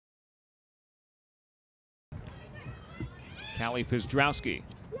Cali Pyzdrowski.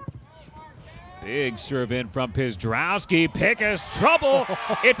 Big serve in from Pyzdrowski. Pickus, trouble.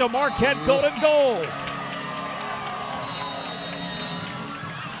 It's a Marquette golden goal.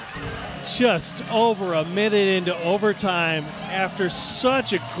 Just over a minute into overtime, after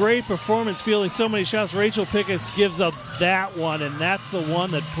such a great performance, fielding so many shots, Rachel Pickus gives up that one, and that's the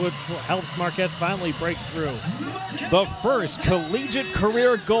one that helps Marquette finally break through. The first collegiate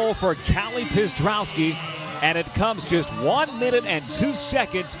career goal for Cali Pyzdrowski, and it comes just 1 minute and 2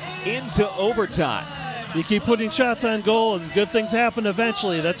 seconds into overtime. You keep putting shots on goal, and good things happen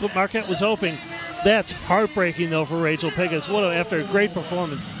eventually. That's what Marquette was hoping. That's heartbreaking, though, for Rachel Pickus. After a great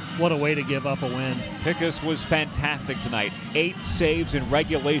performance, what a way to give up a win. Pickus was fantastic tonight. 8 saves in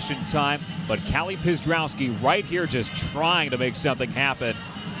regulation time, but Cali Pyzdrowski right here just trying to make something happen.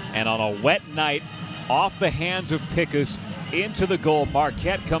 And on a wet night, off the hands of Pickus into the goal,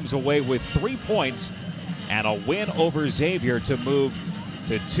 Marquette comes away with 3 points and a win over Xavier to move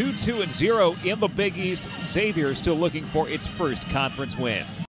to 2-2-0 in the Big East. Xavier still looking for its first conference win.